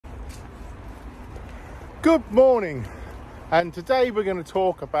Good morning, and today we're going to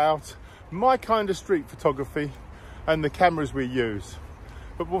talk about my kind of street photography and the cameras we use.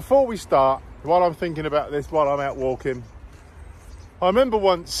 But before we start, while I'm thinking about this, while I'm out walking, I remember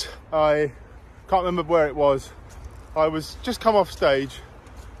once, I can't remember where it was, I was just come off stage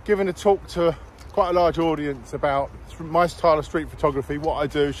giving a talk to quite a large audience about my style of street photography, what I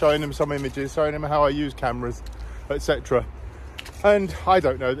do, showing them some images, showing them how I use cameras, etc. And I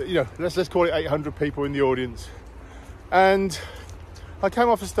don't know, let's call it 800 people in the audience. And I came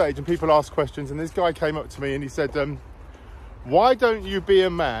off the stage and people asked questions, and this guy came up to me and he said, why don't you be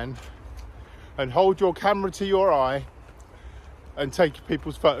a man and hold your camera to your eye and take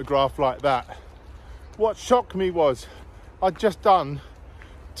people's photograph like that? What shocked me was I'd just done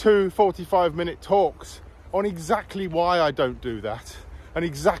two 45-minute talks on exactly why I don't do that and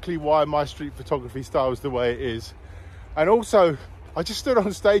exactly why my street photography style is the way it is. And also, I just stood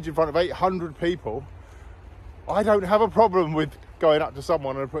on stage in front of 800 people. I don't have a problem with going up to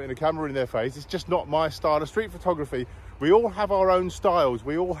someone and putting a camera in their face. It's just not my style of street photography. We all have our own styles.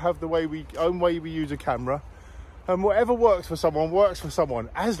 We all have the own way we use a camera. And whatever works for someone,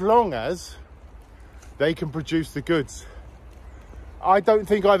 as long as they can produce the goods. I don't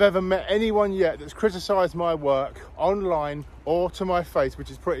think I've ever met anyone yet that's criticised my work online or to my face, which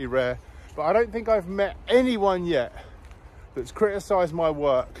is pretty rare. But I don't think I've met anyone yet that's criticised my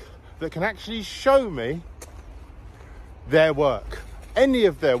work that can actually show me their work, any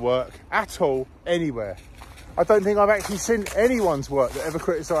of their work at all, anywhere. I don't think I've actually seen anyone's work that ever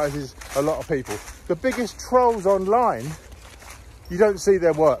criticises a lot of people. The biggest trolls online, you don't see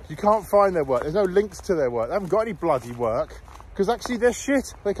their work. You can't find their work. There's no links to their work. They haven't got any bloody work because actually they're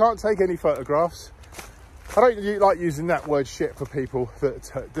shit. They can't take any photographs. I don't like using that word shit for people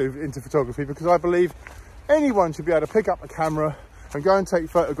that do into photography, because I believe anyone should be able to pick up a camera and go and take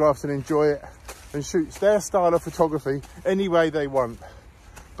photographs and enjoy it and shoot their style of photography any way they want.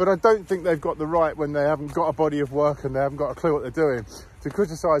 But I don't think they've got the right, when they haven't got a body of work and they haven't got a clue what they're doing, to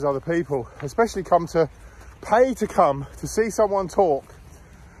criticise other people, especially pay to come to see someone talk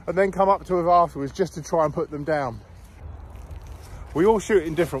and then come up to us afterwards just to try and put them down. We all shoot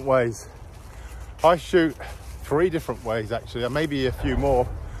in different ways. I shoot 3 different ways actually, maybe a few more.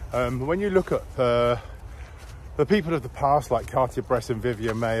 When you look at the people of the past like Cartier-Bresson,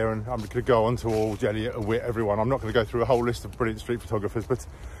 Vivian Mayer, and I'm going to go on to all Elliot, Witt, everyone. I'm not going to go through a whole list of brilliant street photographers, but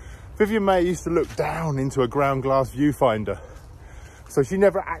Vivian Mayer used to look down into a ground glass viewfinder. So she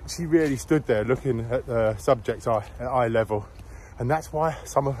never actually really stood there looking at the subject's eye level. And that's why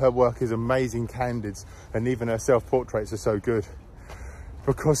some of her work is amazing candids, and even her self-portraits are so good,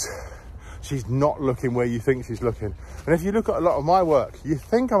 because she's not looking where you think she's looking. And if you look at a lot of my work, you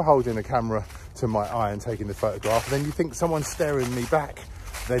think I'm holding a camera to my eye and taking the photograph, and then you think someone's staring me back.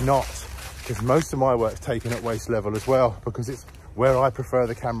 They're not, because most of my work's taken at waist level as well, because it's where I prefer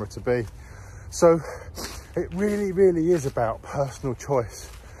the camera to be. So it really, really is about personal choice.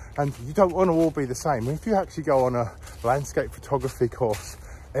 And you don't want to all be the same. If you actually go on a landscape photography course,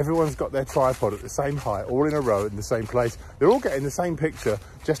 everyone's got their tripod at the same height, all in a row in the same place. They're all getting the same picture,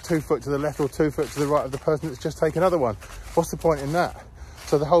 just 2 foot to the left or 2 foot to the right of the person that's just taken another one. What's the point in that?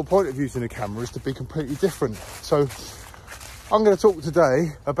 So the whole point of using a camera is to be completely different. So I'm going to talk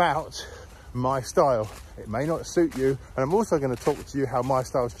today about my style. It may not suit you, and I'm also going to talk to you how my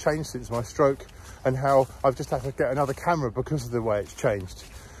style's changed since my stroke, and how I've just had to get another camera because of the way it's changed.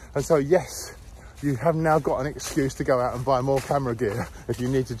 And so yes, you have now got an excuse to go out and buy more camera gear if you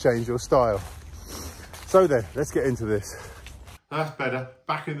need to change your style. So then, let's get into this. That's better.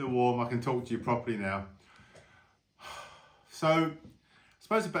 Back in the warm, I can talk to you properly now. So, I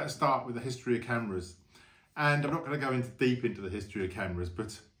suppose I better start with the history of cameras. And I'm not going to go deep into the history of cameras, but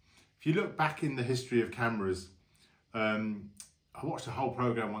if you look back in the history of cameras, I watched a whole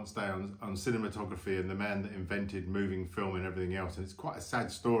program once day on cinematography and the man that invented moving film and everything else, and it's quite a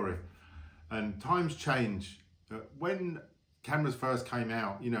sad story. And times change. When cameras first came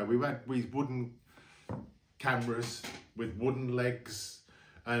out, we had these wooden cameras with wooden legs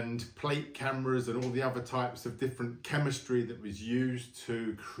and plate cameras and all the other types of different chemistry that was used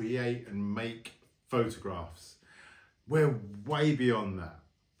to create and make photographs. We're way beyond that.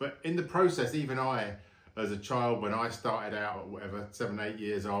 But in the process, even I, as a child, when I started out at whatever, 7, 8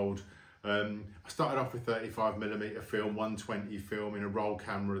 years old, I started off with 35mm film, 120 film in a roll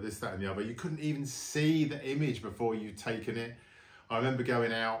camera, this, that and the other. You couldn't even see the image before you'd taken it. I remember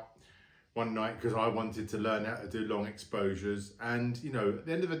going out one night because I wanted to learn how to do long exposures, and at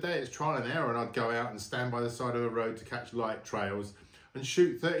the end of the day it's trial and error, and I'd go out and stand by the side of a road to catch light trails. and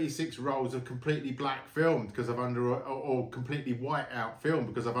shoot 36 rolls of completely black film because I've or completely white out film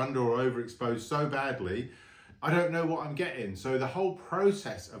because I've under or overexposed so badly, I don't know what I'm getting. So the whole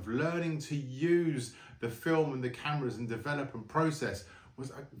process of learning to use the film and the cameras and develop and process was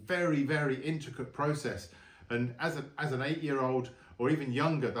a very, very intricate process. And as an 8-year-old or even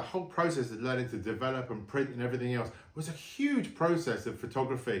younger, the whole process of learning to develop and print and everything else was a huge process of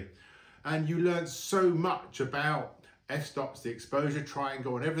photography. And you learn so much about f-stops, the exposure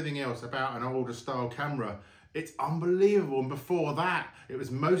triangle and everything else about an older style camera. It's unbelievable. And before that, it was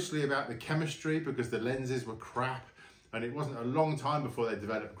mostly about the chemistry because the lenses were crap. And it wasn't a long time before they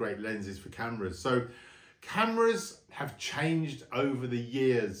developed great lenses for cameras. So cameras have changed over the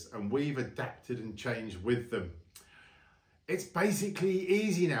years and we've adapted and changed with them. It's basically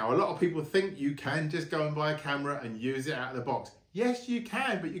easy now. A lot of people think you can just go and buy a camera and use it out of the box. Yes, you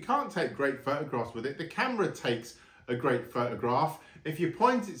can, but you can't take great photographs with it. The camera takes a great photograph. If you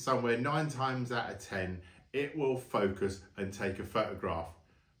point it somewhere, 9 times out of 10, it will focus and take a photograph.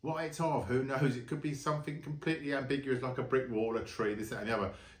 What it's of, who knows? It could be something completely ambiguous like a brick wall, a tree, this, that and the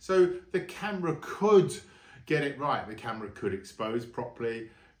other. So the camera could get it right. The camera could expose properly,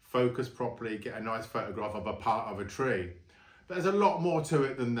 focus properly, get a nice photograph of a part of a tree. But there's a lot more to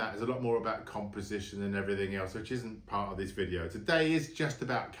it than that. There's a lot more about composition and everything else, which isn't part of this video. Today is just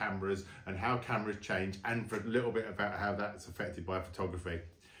about cameras and how cameras change and for a little bit about how that's affected by photography.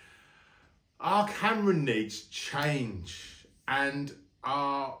 Our camera needs change and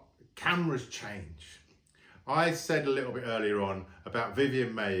our cameras change. I said a little bit earlier on about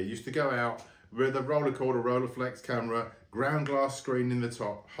Vivian Mayer used to go out with a Rolleiflex camera, ground glass screen in the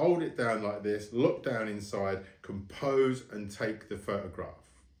top, hold it down like this, look down inside, compose and take the photograph.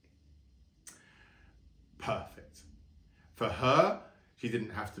 Perfect. For her, she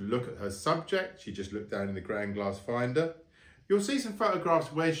didn't have to look at her subject, she just looked down in the ground glass finder. You'll see some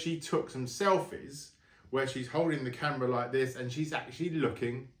photographs where she took some selfies, where she's holding the camera like this and she's actually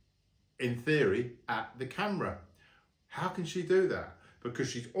looking, in theory, at the camera. How can she do that? Because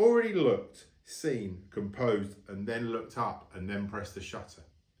she's already looked, seen, composed, and then looked up and then pressed the shutter.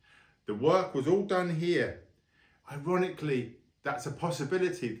 The work was all done here. Ironically, that's a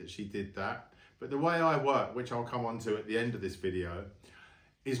possibility that she did that, but the way I work, which I'll come on to at the end of this video,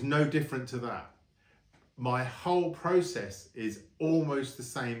 is no different to that. My whole process is almost the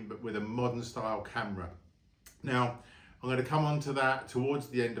same, but with a modern style camera. Now, I'm going to come on to that towards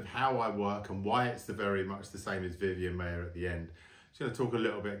the end of how I work and why it's very much the same as Vivian Mayer at the end. I'm just going to talk a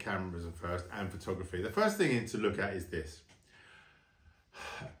little bit cameras first and photography. The first thing to look at is this.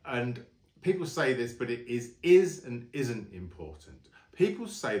 And people say this, but it is and isn't important. People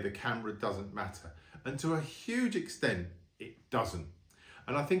say the camera doesn't matter. And to a huge extent, it doesn't.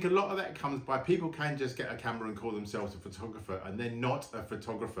 And I think a lot of that comes by people can just get a camera and call themselves a photographer, and they're not a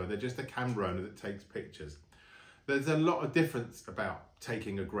photographer. They're just a camera owner that takes pictures. There's a lot of difference about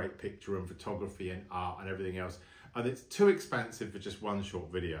taking a great picture and photography and art and everything else. And it's too expensive for just one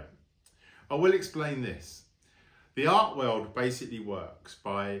short video. I will explain this. The art world basically works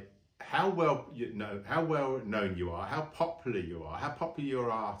by how well known you are, how popular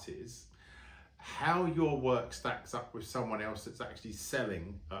your art is, how your work stacks up with someone else that's actually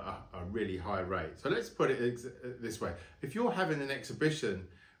selling at a really high rate. So let's put it this way. If you're having an exhibition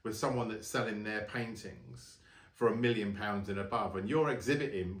with someone that's selling their paintings for £1 million and above, and you're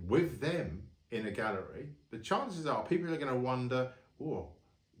exhibiting with them in a gallery, the chances are people are going to wonder, oh,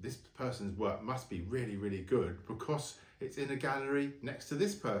 this person's work must be really, really good because it's in a gallery next to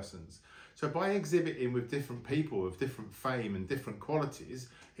this person's. So by exhibiting with different people of different fame and different qualities,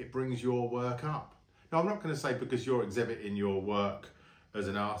 it brings your work up. Now, I'm not going to say because you're exhibiting your work as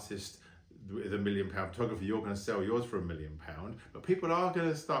an artist with £1 million photography, you're going to sell yours for £1 million, but people are going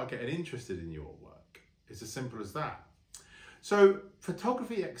to start getting interested in your work. It's as simple as that. So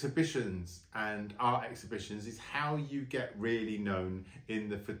photography exhibitions and art exhibitions is how you get really known in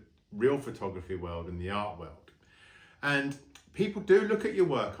the real photography world and the art world. And people do look at your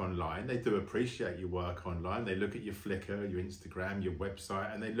work online. They do appreciate your work online. They look at your Flickr, your Instagram, your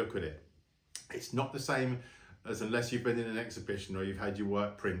website, and they look at it. It's not the same as unless you've been in an exhibition or you've had your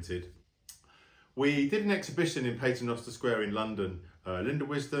work printed. We did an exhibition in Paternoster Square in London. Linda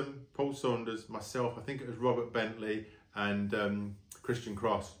Wisdom, Paul Saunders, myself, I think it was Robert Bentley and Christian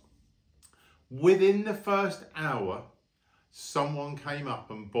Cross. Within the first hour, someone came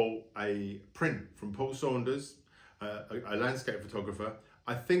up and bought a print from Paul Saunders, a landscape photographer.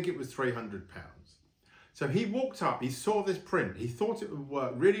 I think it was £300. So he walked up, he saw this print, he thought it would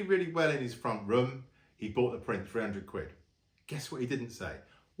work really, really well in his front room. He bought the print, 300 quid. Guess what he didn't say?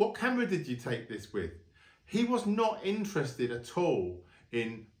 What camera did you take this with? He was not interested at all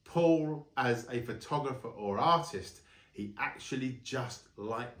in Paul as a photographer or artist. He actually just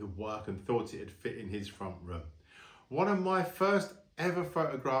liked the work and thought it'd fit in his front room. One of my first ever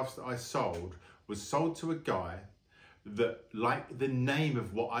photographs that I sold was sold to a guy that liked the name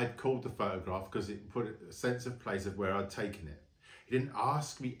of what I'd called the photograph because it put a sense of place of where I'd taken it. He didn't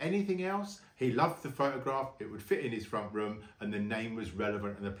ask me anything else. He loved the photograph, it would fit in his front room, and the name was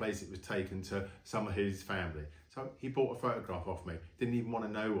relevant and the place it was taken to some of his family. So he bought a photograph off me. Didn't even want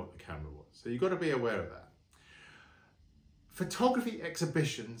to know what the camera was. So you've got to be aware of that. Photography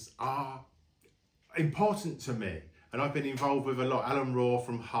exhibitions are important to me, and I've been involved with a lot. Alan Raw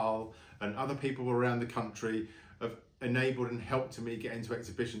from Hull and other people around the country have enabled and helped me get into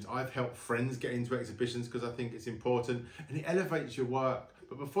exhibitions. I've helped friends get into exhibitions because I think it's important and it elevates your work.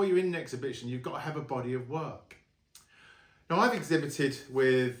 But before you're in an exhibition, you've got to have a body of work. Now, I've exhibited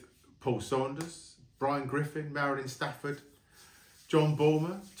with Paul Saunders, Brian Griffin, Marilyn Stafford, John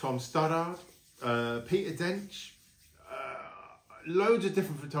Bulmer, Tom Stoddard, Peter Dench, loads of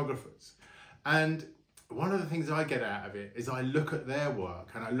different photographers. And one of the things I get out of it is I look at their work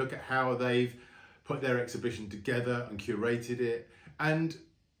and I look at how they've put their exhibition together and curated it, and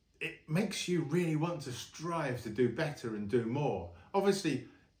it makes you really want to strive to do better and do more. Obviously,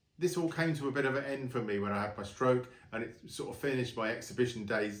 this all came to a bit of an end for me when I had my stroke, and it sort of finished my exhibition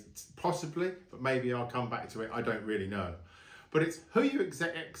days, possibly, but maybe I'll come back to it, I don't really know. But it's who you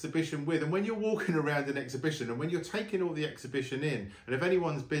exhibition with, and when you're walking around an exhibition and when you're taking all the exhibition in, and if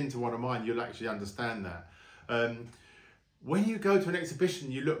anyone's been to one of mine, you'll actually understand that. When you go to an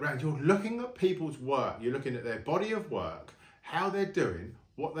exhibition, you look around, you're looking at people's work, you're looking at their body of work, how they're doing,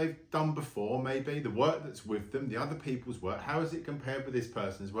 what they've done before, maybe the work that's with them, the other people's work. How is it compared with this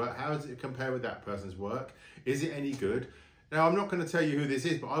person's work? How is it compared with that person's work? Is it any good? Now, I'm not going to tell you who this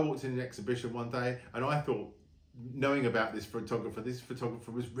is, but I walked in an exhibition one day and I thought, knowing about this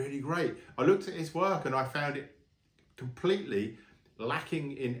photographer was really great. I looked at his work and I found it completely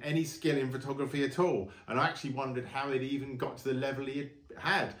lacking in any skill in photography at all. And I actually wondered how it even got to the level he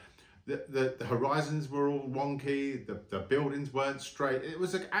had. The horizons were all wonky, the buildings weren't straight. It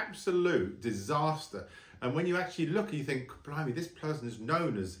was an absolute disaster. And when you actually look, you think, blimey, this person is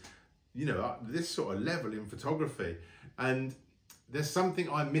known as, you know, this sort of level in photography. And there's something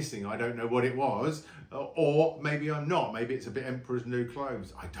I'm missing. I don't know what it was, or maybe I'm not. Maybe it's a bit Emperor's New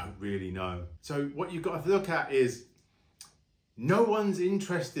Clothes. I don't really know. So what you've got to look at is no one's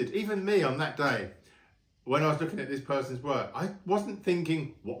interested, even me on that day. When I was looking at this person's work, I wasn't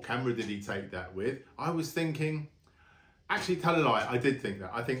thinking, what camera did he take that with? I was thinking, actually tell a lie, I did think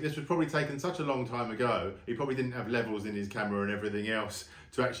that. I think this was probably taken such a long time ago, he probably didn't have levels in his camera and everything else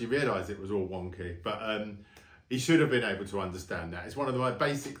to actually realise it was all wonky. But he should have been able to understand that. It's one of my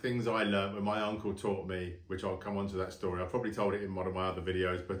basic things I learned when my uncle taught me, which I'll come on to that story. I probably told it in one of my other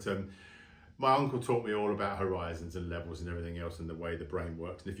videos, but my uncle taught me all about horizons and levels and everything else and the way the brain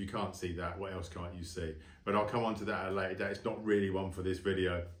works. And if you can't see that, what else can't you see? But I'll come on to that at a later date. It's not really one for this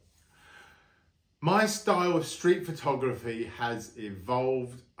video. My style of street photography has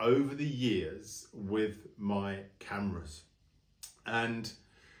evolved over the years with my cameras. And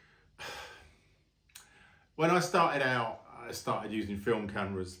when I started out, I started using film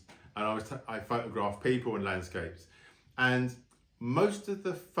cameras and I photographed people and landscapes. And most of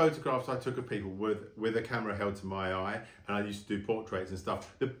the photographs I took of people with a camera held to my eye, and I used to do portraits and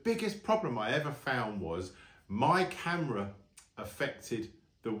stuff. The biggest problem I ever found was my camera affected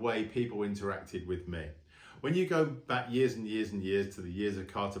the way people interacted with me. When you go back years and years and years to the years of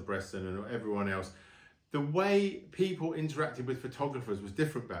Carter Bresson and everyone else, the way people interacted with photographers was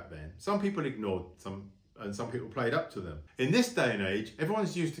different back then. Some people ignored some, and some people played up to them. In this day and age,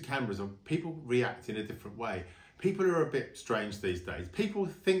 everyone's used to cameras and people react in a different way. People are a bit strange these days. People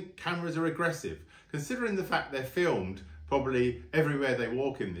think cameras are aggressive. Considering the fact they're filmed probably everywhere they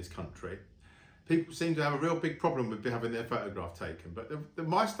walk in this country, people seem to have a real big problem with having their photograph taken. But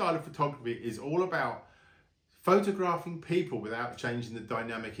my style of photography is all about photographing people without changing the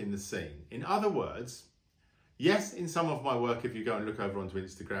dynamic in the scene. In other words, yes, in some of my work, if you go and look over onto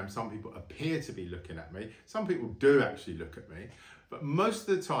Instagram, some people appear to be looking at me. Some people do actually look at me. But most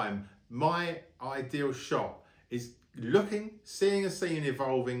of the time, my ideal shot is looking, seeing a scene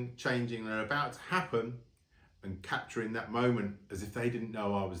evolving, changing, and about to happen, and capturing that moment as if they didn't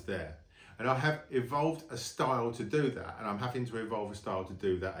know I was there. And I have evolved a style to do that, and I'm having to evolve a style to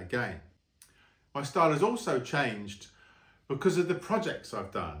do that again. My style has also changed because of the projects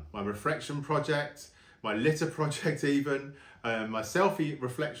I've done. My reflection project, my litter project even, my selfie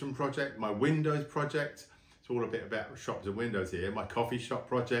reflection project, my windows project. It's all a bit about shops and windows here. My coffee shop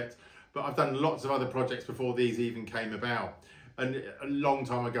project. But I've done lots of other projects before these even came about. And a long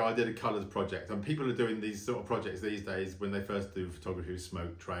time ago, I did a colours project, and people are doing these sort of projects these days when they first do photography with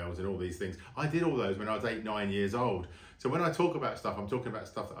smoke trails and all these things. I did all those when I was 8, 9 years old. So when I talk about stuff, I'm talking about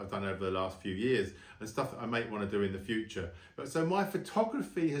stuff that I've done over the last few years and stuff that I might want to do in the future. But so my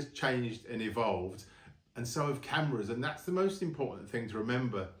photography has changed and evolved, and so have cameras, and that's the most important thing to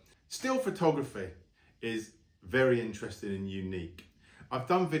remember. Still photography is very interesting and unique. I've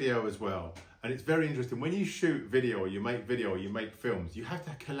done video as well, and it's very interesting. When you shoot video or you make video or you make films, you have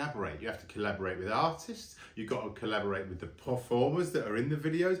to collaborate. You have to collaborate with artists, you've got to collaborate with the performers that are in the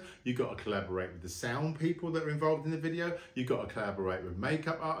videos, you've got to collaborate with the sound people that are involved in the video, you've got to collaborate with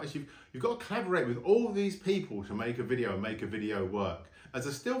makeup artists, you've got to collaborate with all these people to make a video and make a video work. As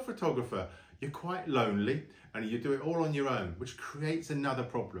a still photographer, you're quite lonely and you do it all on your own, which creates another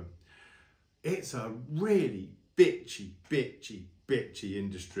problem. It's a really bitchy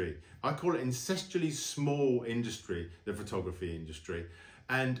industry. I call it incestually small industry, the photography industry.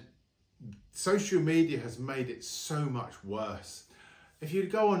 And social media has made it so much worse. If you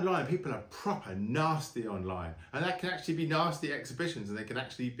go online, people are proper nasty online. And that can actually be nasty exhibitions, and they can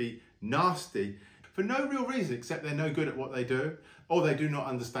actually be nasty for no real reason except they're no good at what they do, or they do not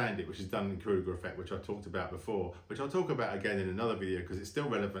understand it, which is done in Kruger effect, which I talked about before, which I'll talk about again in another video because it's still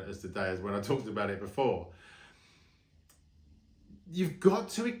relevant as today as when I talked about it before. You've got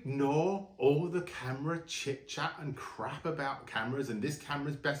to ignore all the camera chit chat and crap about cameras, and this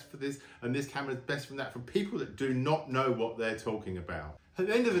camera's best for this and this camera's best for that, from people that do not know what they're talking about. At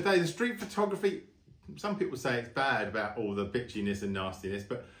the end of the day, the street photography, some people say it's bad about all the bitchiness and nastiness,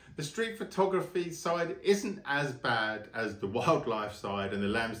 but the street photography side isn't as bad as the wildlife side and the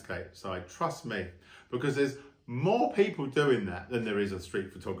landscape side, trust me, because there's more people doing that than there is of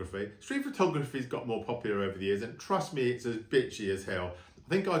street photography. Street photography's got more popular over the years, and trust me, it's as bitchy as hell. I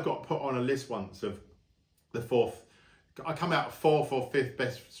think I got put on a list once of I come out 4th or 5th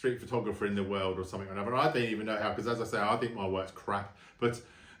best street photographer in the world or something or another. I don't even know how, because as I say, I think my work's crap. But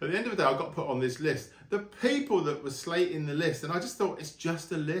at the end of the day, I got put on this list. The people that were slating the list, and I just thought, it's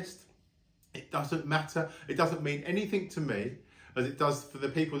just a list. It doesn't matter. It doesn't mean anything to me as it does for the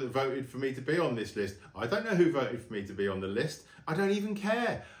people that voted for me to be on this list. I don't know who voted for me to be on the list. I don't even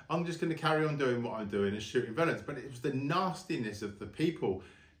care. I'm just going to carry on doing what I'm doing and shooting villains. But it was the nastiness of the people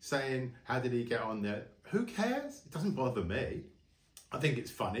saying, how did he get on there? Who cares? It doesn't bother me. I think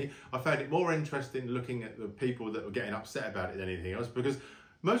it's funny. I found it more interesting looking at the people that were getting upset about it than anything else, because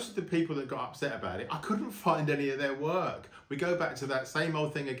most of the people that got upset about it, I couldn't find any of their work. We go back to that same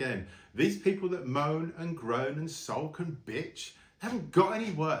old thing again. These people that moan and groan and sulk and bitch, they haven't got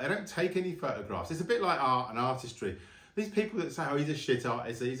any work. They don't take any photographs. It's a bit like art and artistry. These people that say, oh, he's a shit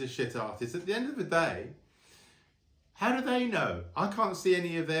artist, he's a shit artist. At the end of the day, how do they know? I can't see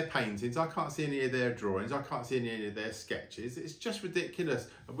any of their paintings. I can't see any of their drawings. I can't see any of their sketches. It's just ridiculous.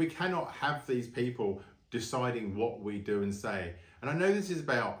 We cannot have these people deciding what we do and say. And I know this is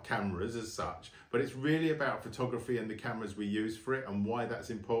about cameras as such, but it's really about photography and the cameras we use for it and why that's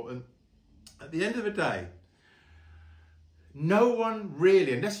important. At the end of the day, no one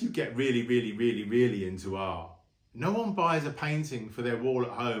really, unless you get really into art, no one buys a painting for their wall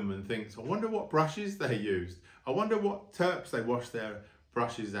at home and thinks, I wonder what brushes they used. I wonder what terps they washed their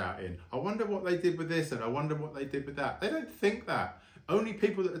brushes out in. I wonder what they did with this, and I wonder what they did with that. They don't think that. Only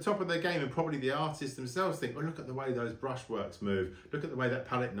people at the top of their game, and probably the artists themselves, think, oh, look at the way those brushworks move. Look at the way that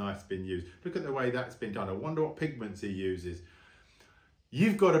palette knife's been used. Look at the way that's been done. I wonder what pigments he uses.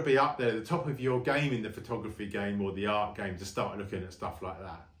 You've got to be up there at the top of your game in the photography game or the art game to start looking at stuff like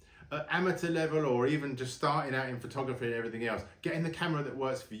that. At amateur level, or even just starting out in photography and everything else, getting the camera that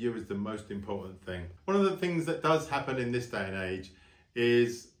works for you is the most important thing. One of the things that does happen in this day and age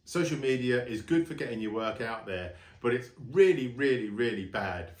is social media is good for getting your work out there, but it's really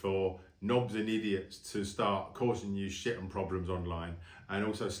bad for knobs and idiots to start causing you shit and problems online, and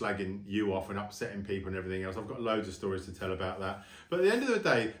also slagging you off and upsetting people and everything else. I've got loads of stories to tell about that. But at the end of the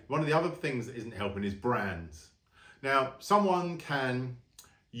day, one of the other things that isn't helping is brands. Now, someone can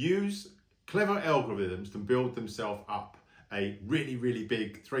use clever algorithms to build themselves up a really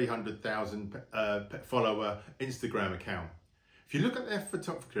big 300,000 follower Instagram account. If you look at their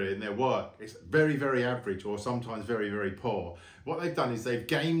photography and their work, it's very average, or sometimes very poor. What they've done is they've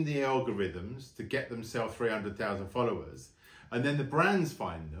gamed the algorithms to get themselves 300,000 followers, and then the brands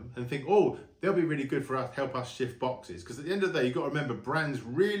find them and think, oh, they'll be really good for us, help us shift boxes. Because at the end of the day, you've got to remember, brands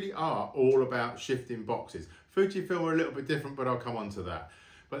really are all about shifting boxes. Fujifilm are a little bit different, but I'll come on to that.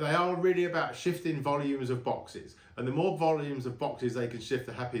 But they are really about shifting volumes of boxes. And the more volumes of boxes they can shift,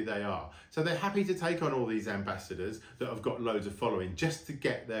 the happier they are. So they're happy to take on all these ambassadors that have got loads of following just to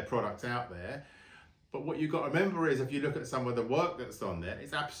get their products out there. But what you've got to remember is if you look at some of the work that's on there,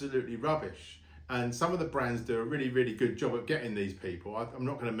 it's absolutely rubbish. And some of the brands do a really, really good job of getting these people. I'm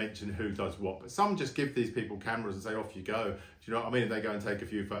not going to mention who does what, but some just give these people cameras and say, off you go. Do you know what I mean? They go and take a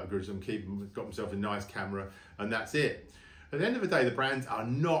few photographs and got themselves a nice camera, and that's it. At the end of the day, the brands are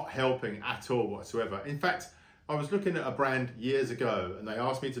not helping at all whatsoever. In fact, I was looking at a brand years ago and they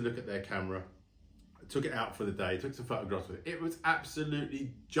asked me to look at their camera. I took it out for the day, took some photographs with it. It was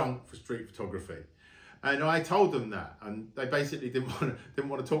absolutely junk for street photography. And I told them that, and they basically didn't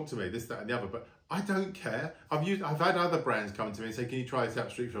want to talk to me, this, that, and the other. But I don't care. I've had other brands come to me and say, "Can you try this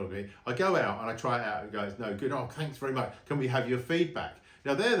out street photography?" I go out and I try it out and go, "It's no good." "Oh, thanks very much. Can we have your feedback?"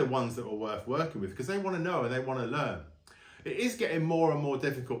 Now they're the ones that are worth working with because they want to know and they want to learn. It is getting more and more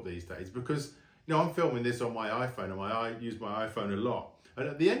difficult these days because I'm filming this on my iPhone and I use my iPhone a lot. And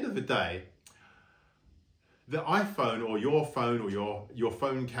at the end of the day, the iPhone or your phone or your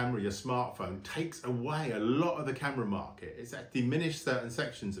phone camera, your smartphone, takes away a lot of the camera market. It's diminished certain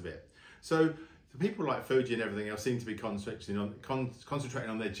sections of it. So the people like Fuji and everything else seem to be concentrating on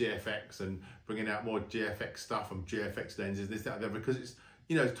their GFX and bringing out more GFX stuff and GFX lenses, this, that, and the other, because it's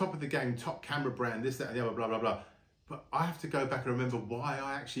top of the game, top camera brand, this, that, and the other, blah, blah, blah. But I have to go back and remember why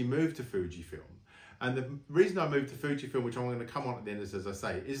I actually moved to Fujifilm. And the reason I moved to Fujifilm, which I'm going to come on at the end, as I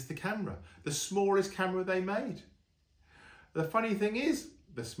say, is the camera. The smallest camera they made. The funny thing is,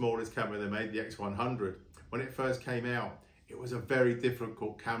 the smallest camera they made, the X100, when it first came out, it was a very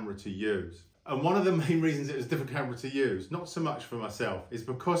difficult camera to use. And one of the main reasons it was a difficult camera to use, not so much for myself, is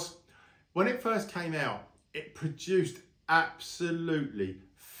because when it first came out, it produced absolutely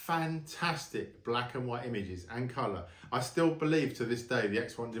fantastic black and white images and colour. I still believe to this day the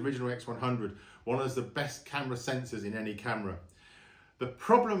original X100, one of the best camera sensors in any camera. The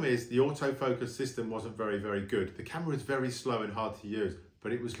problem is the autofocus system wasn't very, very good. The camera is very slow and hard to use,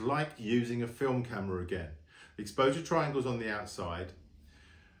 but it was like using a film camera again. The exposure triangle's on the outside.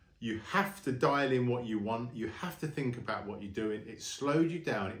 You have to dial in what you want. You have to think about what you're doing. It slowed you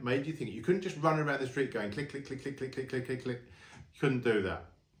down. It made you think. You couldn't just run around the street going click, click, click, click, click, click, click, click, click. You couldn't do that.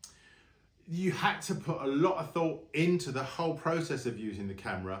 You had to put a lot of thought into the whole process of using the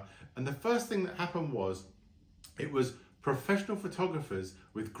camera. And the first thing that happened was, it was professional photographers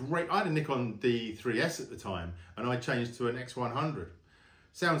with I had a Nikon D3S at the time, and I changed to an X100.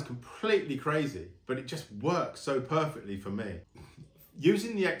 Sounds completely crazy, but it just works so perfectly for me.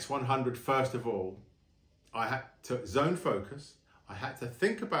 Using the X100, first of all, I had to zone focus, I had to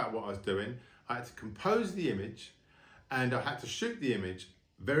think about what I was doing, I had to compose the image, and I had to shoot the image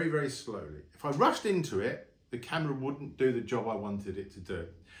very, very slowly. If I rushed into it, the camera wouldn't do the job I wanted it to do.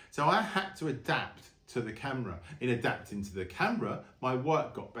 So I had to adapt to the camera. In adapting to the camera, my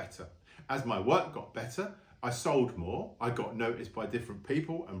work got better. As my work got better, I sold more, I got noticed by different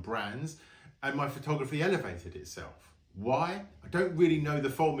people and brands, and my photography elevated itself. Why? I don't really know the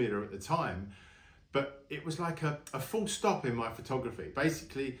formula at the time, but it was like a full stop in my photography.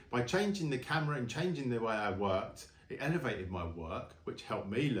 Basically, by changing the camera and changing the way I worked, it elevated my work, which helped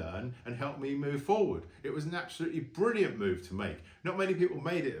me learn and helped me move forward. It was an absolutely brilliant move to make. Not many people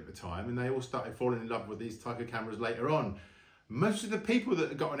made it at the time, and they all started falling in love with these type of cameras later on. Most of the people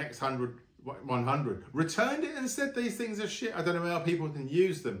that got an X100 returned it and said these things are shit. I don't know how people can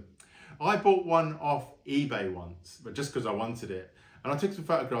use them. I bought one off eBay once, but just because I wanted it. And I took some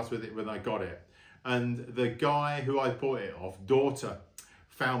photographs with it when I got it. And the guy who I bought it off, daughter,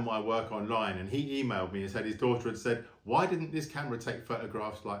 found my work online, and he emailed me and said his daughter had said, "Why didn't this camera take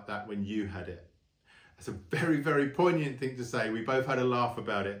photographs like that when you had it?" It's a very, very poignant thing to say. We both had a laugh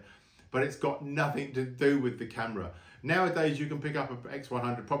about it, but it's got nothing to do with the camera. Nowadays, you can pick up an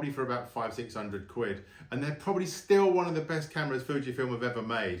X100 probably for about 500-600 quid, and they're probably still one of the best cameras Fujifilm have ever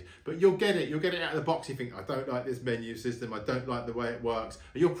made. But you'll get it out of the box. You think, I don't like this menu system, I don't like the way it works.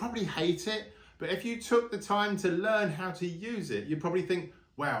 And you'll probably hate it, but if you took the time to learn how to use it, you'd probably think,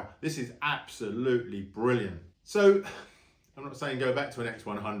 wow, this is absolutely brilliant. So, I'm not saying go back to an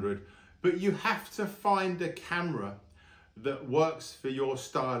X100, but you have to find a camera that works for your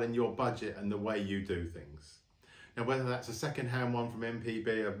style and your budget and the way you do things. Now, whether that's a second-hand one from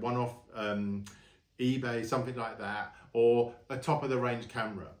MPB, a one-off eBay, something like that, or a top-of-the-range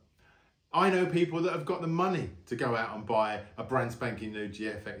camera. I know people that have got the money to go out and buy a brand spanking new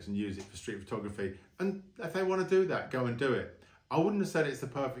GFX and use it for street photography. And if they want to do that, go and do it. I wouldn't have said it's the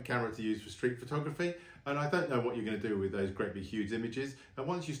perfect camera to use for street photography, and I don't know what you're going to do with those great big huge images. And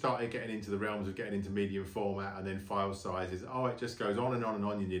once you start getting into the realms of getting into medium format and then file sizes, it just goes on and on and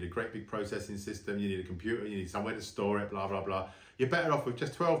on. You need a great big processing system, you need a computer, you need somewhere to store it, blah, blah, blah. You're better off with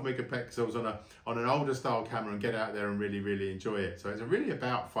just 12 megapixels on an older style camera and get out there and really enjoy it. So it's really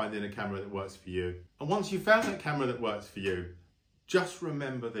about finding a camera that works for you. And once you've found that camera that works for you, just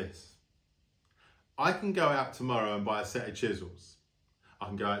remember this. I can go out tomorrow and buy a set of chisels. I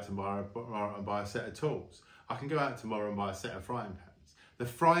can go out tomorrow and buy a set of tools. I can go out tomorrow and buy a set of frying pans. The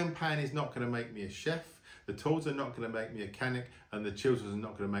frying pan is not going to make me a chef. The tools are not going to make me a mechanic, and the chisels are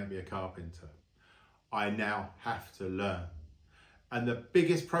not going to make me a carpenter. I now have to learn. And the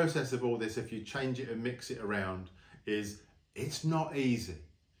biggest process of all this, if you change it and mix it around, is it's not easy.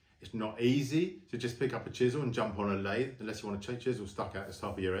 It's not easy to just pick up a chisel and jump on a lathe, unless you want a chisel stuck out the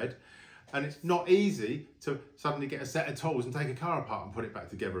top of your head. And it's not easy to suddenly get a set of tools and take a car apart and put it back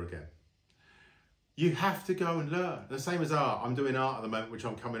together again. You have to go and learn. The same as art. I'm doing art at the moment, which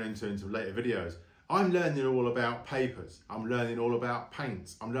I'm coming into later videos. I'm learning all about papers. I'm learning all about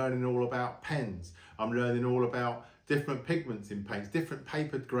paints. I'm learning all about pens. I'm learning all about different pigments in paints, different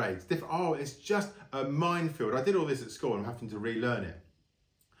paper grades, it's just a minefield. I did all this at school and I'm having to relearn it.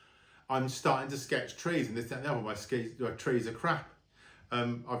 I'm starting to sketch trees, and this, that, and the other. My trees are crap.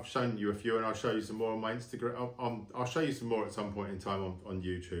 I've shown you a few, and I'll show you some more on my Instagram. I'll show you some more at some point in time on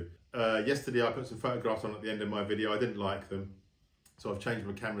YouTube. Yesterday I put some photographs on at the end of my video. I didn't like them, so I've changed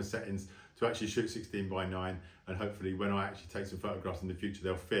my camera settings to actually shoot 16:9, and hopefully when I actually take some photographs in the future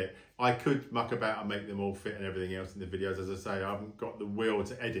they'll fit. I could muck about and make them all fit and everything else in the videos. As I say, I haven't got the will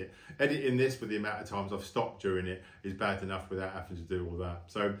to edit. Editing this with the amount of times I've stopped during it is bad enough without having to do all that.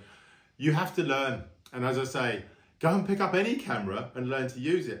 So you have to learn, and as I say, go and pick up any camera and learn to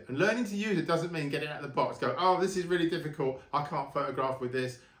use it. And learning to use it doesn't mean get it out of the box, go, oh, this is really difficult, I can't photograph with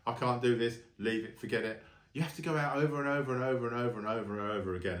this, I can't do this, leave it, forget it. You have to go out over and over and over and over and over and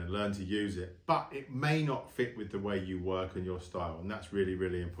over again and learn to use it. But it may not fit with the way you work and your style, and that's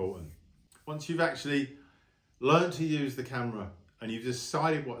really important. Once you've actually learned to use the camera and you've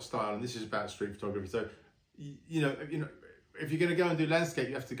decided what style, and this is about street photography, so you know, if you're going to go and do landscape,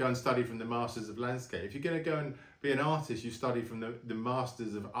 you have to go and study from the masters of landscape. If you're going to go and be an artist, you study from the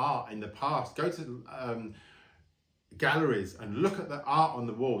masters of art in the past. Go to galleries and look at the art on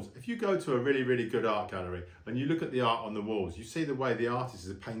the walls. If you go to a really good art gallery and you look at the art on the walls, you see the way the artists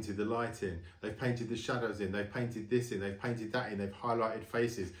have painted the light in, they've painted the shadows in, they've painted this in, they've painted that in, they've highlighted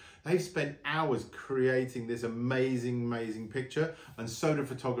faces. They've spent hours creating this amazing picture, and so do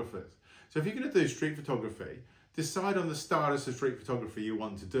photographers. So if you're going to do street photography, decide on the style of street photography you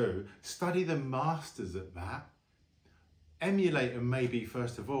want to do, study the masters at that, emulate them maybe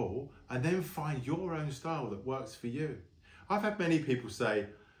first of all, and then find your own style that works for you. I've had many people say,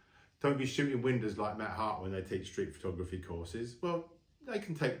 don't be shooting windows like Matt Hart when they teach street photography courses. Well, they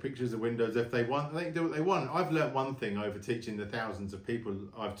can take pictures of windows if they want, they can do what they want. I've learnt one thing over teaching the thousands of people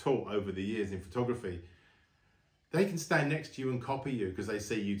I've taught over the years in photography. They can stand next to you and copy you because they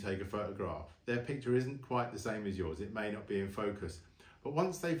see you take a photograph. Their picture isn't quite the same as yours. It may not be in focus. But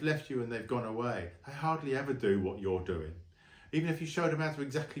once they've left you and they've gone away, they hardly ever do what you're doing. Even if you show them how to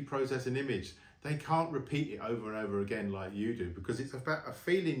exactly process an image, they can't repeat it over and over again like you do, because it's about a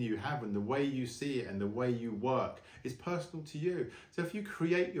feeling you have, and the way you see it and the way you work is personal to you. So if you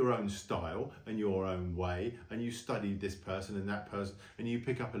create your own style and your own way, and you study this person and that person, and you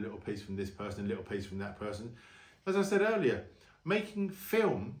pick up a little piece from this person, a little piece from that person, as I said earlier, making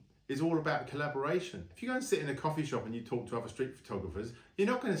film is all about collaboration. If you go and sit in a coffee shop and you talk to other street photographers, you're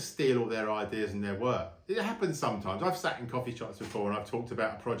not going to steal all their ideas and their work. It happens sometimes. I've sat in coffee shops before and I've talked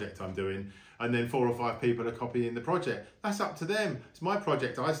about a project I'm doing, and then 4 or 5 people are copying the project. That's up to them. It's my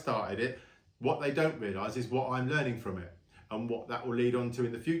project, I started it. What they don't realise is what I'm learning from it and what that will lead on to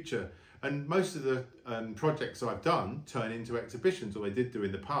in the future. And most of the projects I've done turn into exhibitions, or they did do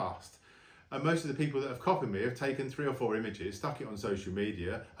in the past. And most of the people that have copied me have taken 3 or 4 images, stuck it on social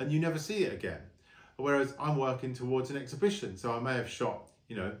media, and you never see it again. Whereas I'm working towards an exhibition. So I may have shot,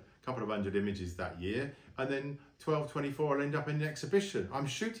 you know, a couple of 100 images that year, and then 12, 24 will end up in an exhibition. I'm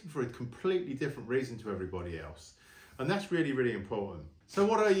shooting for a completely different reason to everybody else. And that's really important. So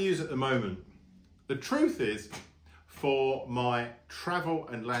what do I use at the moment? The truth is, for my travel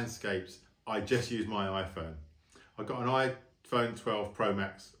and landscapes, I just use my iPhone. I've got an iPhone 12 Pro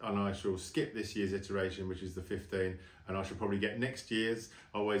Max, and I shall skip this year's iteration, which is the 15, and I shall probably get next year's.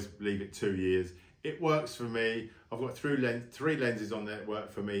 I always leave it 2 years. It works for me. I've got 3 lenses on there that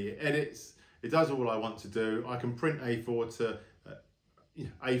work for me. It edits, it does all I want to do. I can print A4 to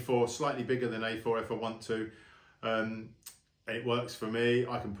A4, slightly bigger than A4 if I want to. It works for me.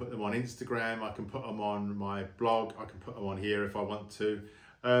 I can put them on Instagram, I can put them on my blog, I can put them on here if I want to.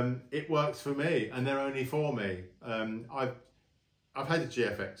 It works for me, and they're only for me. I've had a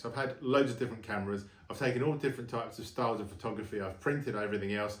GFX, I've had loads of different cameras, I've taken all different types of styles of photography. I've printed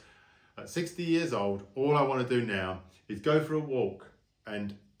everything else. At 60 years old, all I want to do now is go for a walk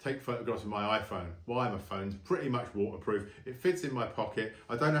and take photographs with my iPhone. Why? My phone's pretty much waterproof. It fits in my pocket.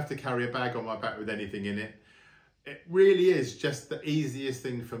 I don't have to carry a bag on my back with anything in it. It really is just the easiest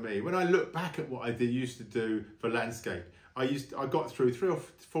thing for me. When I look back at what I used to do for landscape, I got through 3 or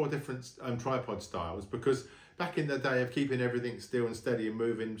 4 different tripod styles, because back in the day of keeping everything still and steady and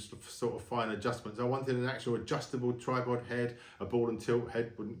moving sort of fine adjustments, I wanted an actual adjustable tripod head. A ball and tilt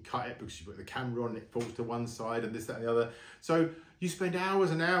head wouldn't cut it because you put the camera on and it falls to one side and this, that and the other. So you spend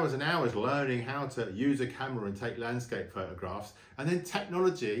hours and hours and hours learning how to use a camera and take landscape photographs. And then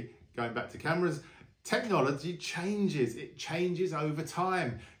technology, going back to cameras, technology changes. It changes over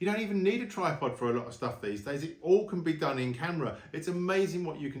time. You don't even need a tripod for a lot of stuff these days. It all can be done in camera. It's amazing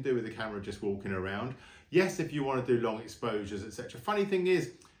what you can do with a camera just walking around. Yes, if you want to do long exposures, etc. Funny thing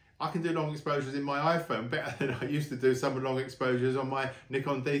is, I can do long exposures in my iPhone better than I used to do some long exposures on my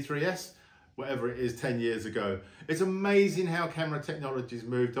Nikon D3S, whatever it is, 10 years ago. It's amazing how camera technology's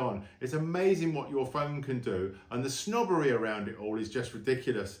moved on. It's amazing what your phone can do, and the snobbery around it all is just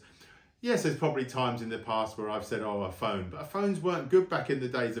ridiculous. Yes, there's probably times in the past where I've said, oh, a phone, but phones weren't good back in the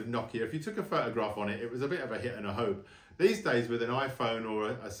days of Nokia. If you took a photograph on it, it was a bit of a hit and a hope. These days with an iPhone or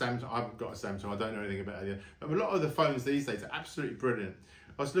a Samsung, I haven't got a Samsung, I don't know anything about it, but a lot of the phones these days are absolutely brilliant.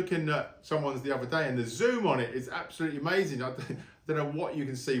 I was looking at someone's the other day and the zoom on it is absolutely amazing. I don't know what you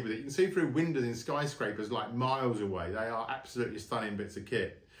can see with it. You can see through windows in skyscrapers like miles away. They are absolutely stunning bits of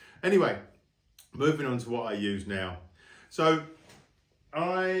kit. Anyway, moving on to what I use now. So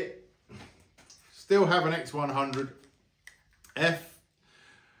I still have an X100F.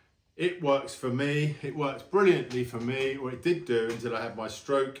 It works for me. It works brilliantly for me, or it did do until I had my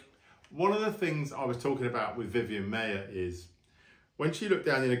stroke. One of the things I was talking about with Vivian Mayer is when she looked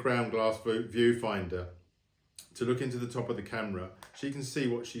down in a ground glass viewfinder to look into the top of the camera, she can see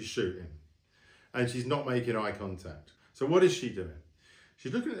what she's shooting and she's not making eye contact. So what is she doing?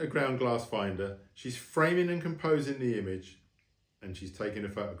 She's looking at a ground glass finder, she's framing and composing the image, and she's taking a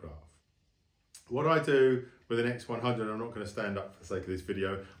photograph. What I do with an X100, I'm not going to stand up for the sake of this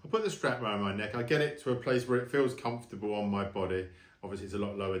video, I put the strap around my neck, I get it to a place where it feels comfortable on my body. Obviously it's a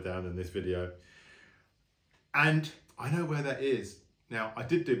lot lower down than this video. And I know where that is. Now, I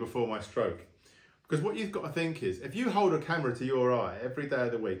did do before my stroke. Because what you've got to think is, if you hold a camera to your eye every day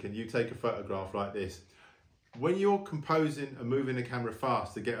of the week and you take a photograph like this, when you're composing and moving the camera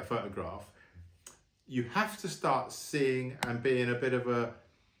fast to get a photograph, you have to start seeing and being a bit of a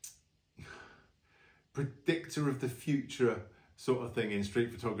predictor of the future sort of thing in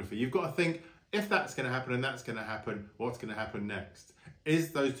street photography. You've got to think, if that's going to happen and that's going to happen, what's going to happen next?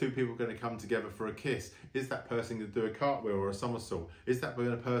 Is those two people going to come together for a kiss? Is that person going to do a cartwheel or a somersault? Is that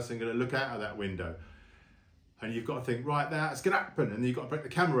person going to look out of that window? And you've got to think, right, that's going to happen. And you've got to bring the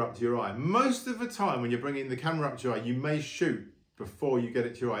camera up to your eye. Most of the time when you're bringing the camera up to your eye, you may shoot before you get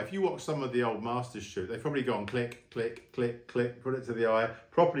it to your eye. If you watch some of the old masters shoot, they've probably gone click, click, click, click, put it to the eye,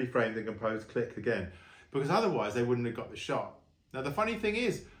 properly framed and composed, click again. Because otherwise they wouldn't have got the shot. Now the funny thing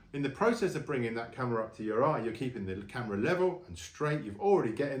is, in the process of bringing that camera up to your eye, you're keeping the camera level and straight. You've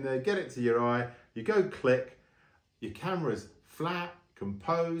already get in there, get it to your eye, you go click, your camera's flat,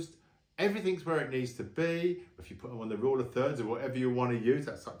 composed, everything's where it needs to be. If you put them on the rule of thirds or whatever you want to use,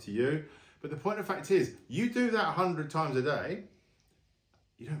 that's up to you. But the point of fact is, you do that 100 times a day,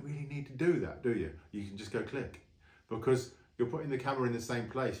 you don't really need to do that, do you? You can just go click, because you're putting the camera in the same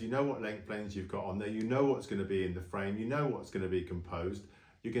place. You know what length lens you've got on there, you know what's going to be in the frame, you know what's going to be composed,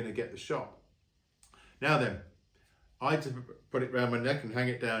 you're going to get the shot. Now then, I had to put it around my neck and hang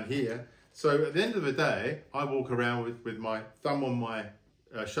it down here. So at the end of the day, I walk around with my thumb on my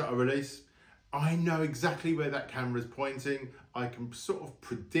shutter release. I know exactly where that camera's pointing. I can sort of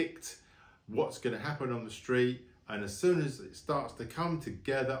predict what's going to happen on the street. And as soon as it starts to come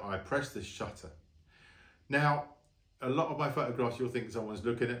together, I press the shutter. Now, a lot of my photographs, you'll think someone's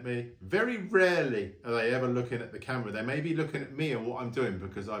looking at me. Very rarely are they ever looking at the camera. They may be looking at me and what I'm doing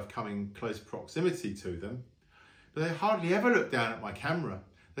because I've come in close proximity to them, but they hardly ever look down at my camera.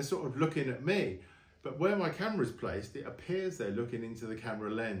 They're sort of looking at me. But where my camera's placed, it appears they're looking into the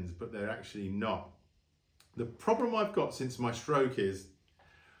camera lens, but they're actually not. The problem I've got since my stroke is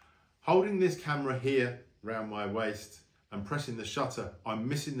holding this camera here around my waist and pressing the shutter, I'm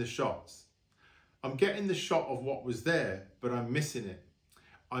missing the shots. I'm getting the shot of what was there, but I'm missing it.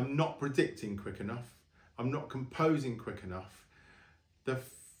 I'm not predicting quick enough. I'm not composing quick enough. The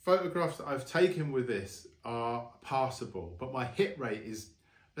photographs that I've taken with this are passable, but my hit rate is,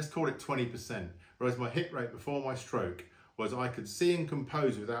 let's call it 20%, whereas my hit rate before my stroke was I could see and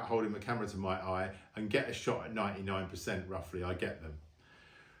compose without holding the camera to my eye and get a shot at 99% roughly. I get them.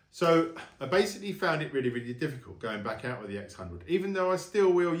 So I basically found it really, really difficult going back out with the X100, even though I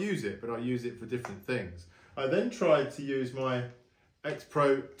still will use it, but I use it for different things. I then tried to use my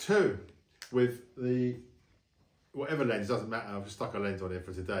XPro2 with the whatever lens, doesn't matter, I've just stuck a lens on here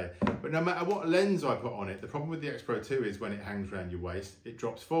for today. But no matter what lens I put on it, the problem with the XPro2 is when it hangs around your waist, it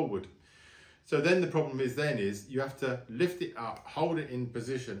drops forward. So then the problem is you have to lift it up, hold it in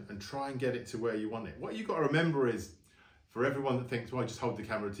position and try and get it to where you want it. What you've got to remember is, for everyone that thinks, well, just hold the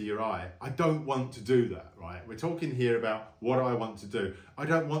camera to your eye, I don't want to do that, right? We're talking here about what I want to do. I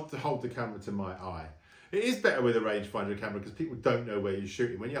don't want to hold the camera to my eye. It is better with a rangefinder camera because people don't know where you're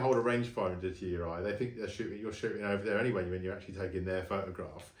shooting. When you hold a rangefinder to your eye, they think you're shooting over there anyway when you're actually taking their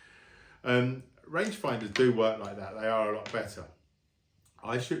photograph. Rangefinders do work like that. They are a lot better.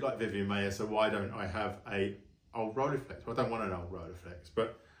 I shoot like Vivian Mayer, so why don't I have a old Rolleiflex? Well, I don't want an old Rolleiflex,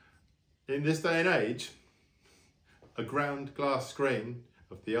 but in this day and age, a ground glass screen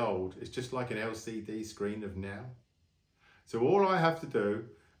of the old is just like an LCD screen of now. So all I have to do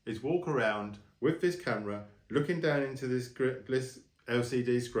is walk around with this camera, looking down into this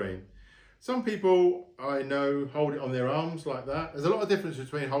LCD screen. Some people I know hold it on their arms like that. There's a lot of difference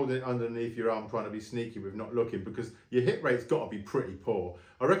between holding it underneath your arm, trying to be sneaky with not looking, because your hit rate's got to be pretty poor.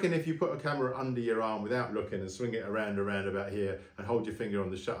 I reckon if you put a camera under your arm without looking and swing it around about here and hold your finger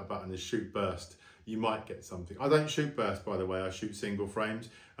on the shutter button and shoot burst, you might get something. I don't shoot burst, by the way. I shoot single frames,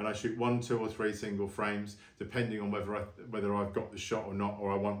 and I shoot 1, 2 or 3 single frames, depending on whether I've got the shot or not,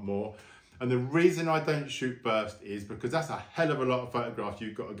 or I want more. And the reason I don't shoot burst is because that's a hell of a lot of photographs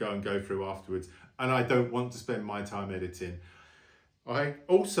you've got to go through afterwards, and I don't want to spend my time editing.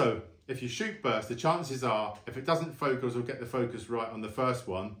 Also, if you shoot burst, the chances are, if it doesn't focus or get the focus right on the first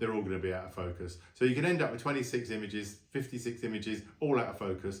one, they're all going to be out of focus. So you can end up with 26 images, 56 images, all out of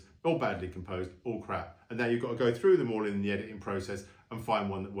focus, all badly composed, all crap. And now you've got to go through them all in the editing process and find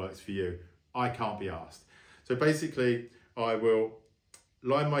one that works for you. I can't be asked. So basically, I will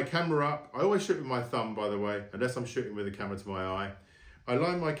line my camera up. I always shoot with my thumb, by the way, unless I'm shooting with a camera to my eye. I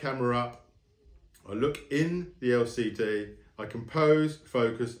line my camera up, I look in the LCD, I compose,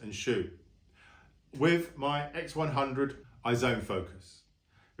 focus and shoot. With my X100, I zone focus.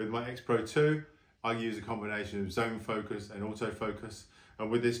 With my XPro2, I use a combination of zone focus and autofocus. And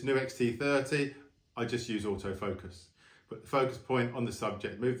with this new X-T30, I just use autofocus. Put the focus point on the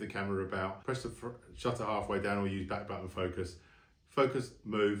subject, move the camera about, press the shutter halfway down or use back button focus. Focus,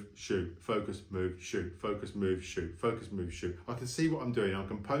 move, shoot, focus, move, shoot, focus, move, shoot, focus, move, shoot. I can see what I'm doing. I'm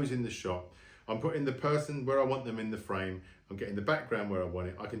composing the shot. I'm putting the person where I want them in the frame. I'm getting the background where I want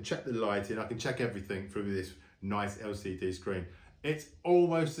it. I can check the lighting. I can check everything through this nice LCD screen. It's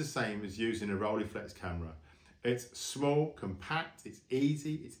almost the same as using a Rolleiflex camera. It's small, compact, it's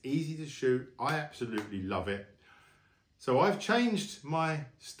easy to shoot. I absolutely love it. So I've changed my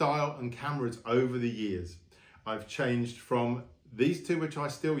style and cameras over the years. I've changed from these two, which I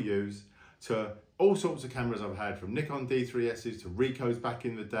still use, to all sorts of cameras I've had, from Nikon D3Ss to Ricos back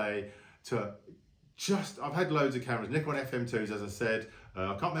in the day, to I've had loads of cameras, Nikon FM2s, as I said.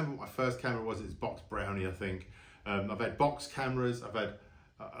 I can't remember what my first camera was. It's Box Brownie, I think. I've had box cameras, I've had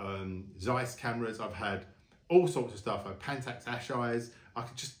Zeiss cameras, I've had all sorts of stuff. I've had Pentax Asheyes. I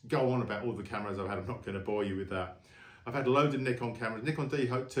could just go on about all the cameras I've had. I'm not going to bore you with that. I've had loads of Nikon cameras. Nikon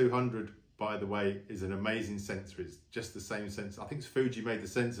D200, by the way, is an amazing sensor. It's just the same sensor. I think it's Fuji made the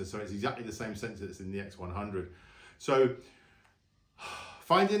sensor, so it's exactly the same sensor that's in the X100. So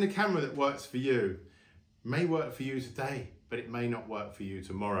finding a camera that works for you may work for you today, but it may not work for you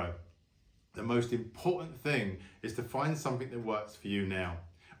tomorrow. The most important thing is to find something that works for you now.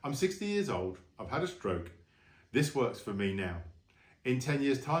 I'm 60 years old. I've had a stroke. This works for me now. In 10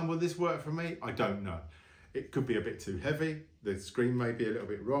 years' time, will this work for me? I don't know. It could be a bit too heavy. The screen may be a little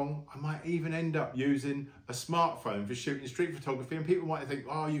bit wrong. I might even end up using a smartphone for shooting street photography, and people might think,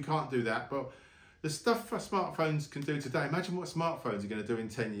 oh, you can't do that. But the stuff smartphones can do today, imagine what smartphones are going to do in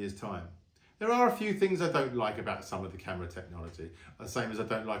 10 years' time. There are a few things I don't like about some of the camera technology, the same as I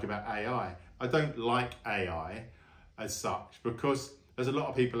don't like about AI. I don't like AI as such because there's a lot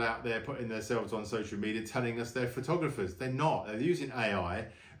of people out there putting themselves on social media telling us they're photographers. They're not. They're using AI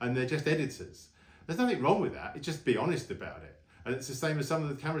and they're just editors. There's nothing wrong with that. It's just be honest about it. And it's the same as some of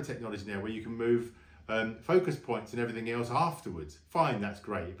the camera technology now where you can move focus points and everything else afterwards. Fine, that's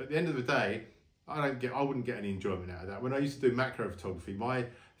great. But at the end of the day, I wouldn't get any enjoyment out of that. When I used to do macro photography, my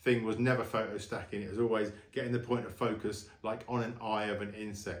thing was never photo stacking. It was always getting the point of focus like on an eye of an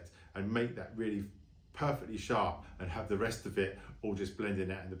insect and make that really perfectly sharp and have the rest of it all just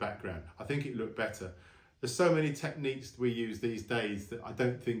blending out in the background. I think it looked better. There's so many techniques we use these days that I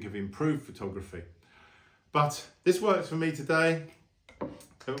don't think have improved photography. But this works for me today.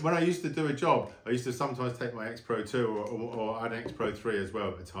 When I used to do a job, I used to sometimes take my XPro2 or an XPro3 as well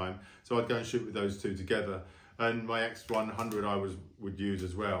at the time. So I'd go and shoot with those two together. And my X100 I would use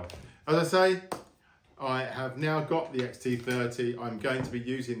as well. As I say, I have now got the X-T30. I'm going to be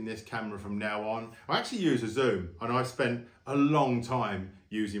using this camera from now on. I actually use a zoom, and I've spent a long time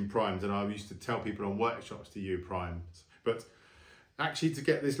using primes, and I used to tell people on workshops to use primes. But actually to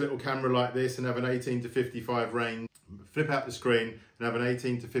get this little camera like this and have an 18 to 55 range, flip out the screen and have an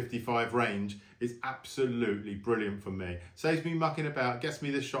 18 to 55 range is absolutely brilliant for me. Saves me mucking about, gets me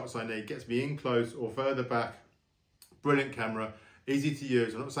the shots I need, gets me in close or further back. Brilliant camera, easy to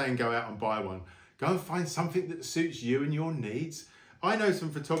use. I'm not saying go out and buy one. Go and find something that suits you and your needs. I know some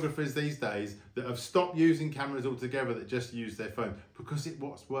photographers these days that have stopped using cameras altogether, that just use their phone because it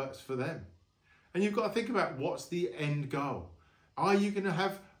works for them. And you've got to think about, what's the end goal? Are you going to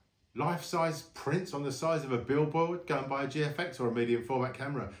have life-size prints on the size of a billboard? Go and buy a GFX or a medium format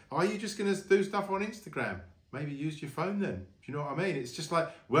camera. Are you just going to do stuff on Instagram? Maybe use your phone then. Do you know what I mean? It's just like,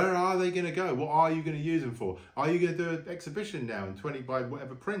 where are they going to go? What are you going to use them for? Are you going to do an exhibition now in 20 by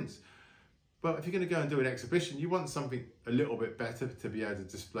whatever prints? Well, if you're going to go and do an exhibition, you want something a little bit better to be able to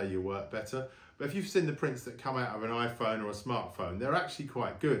display your work better. But if you've seen the prints that come out of an iPhone or a smartphone, they're actually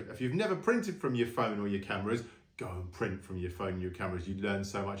quite good. If you've never printed from your phone or your cameras, go and print from your phone and your cameras. You learn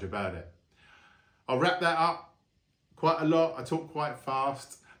so much about it. I'll wrap that up. Quite a lot. I talk quite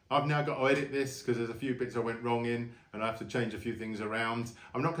fast. I've now got to edit this because there's a few bits I went wrong in and I have to change a few things around.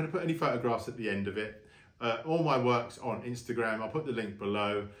 I'm not going to put any photographs at the end of it. All my work's on Instagram. I'll put the link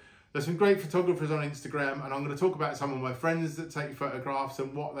below. There's some great photographers on Instagram, and I'm going to talk about some of my friends that take photographs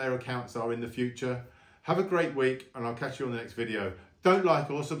and what their accounts are in the future. Have a great week, and I'll catch you on the next video. Don't like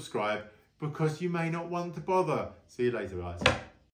or subscribe because you may not want to bother. See you later, guys.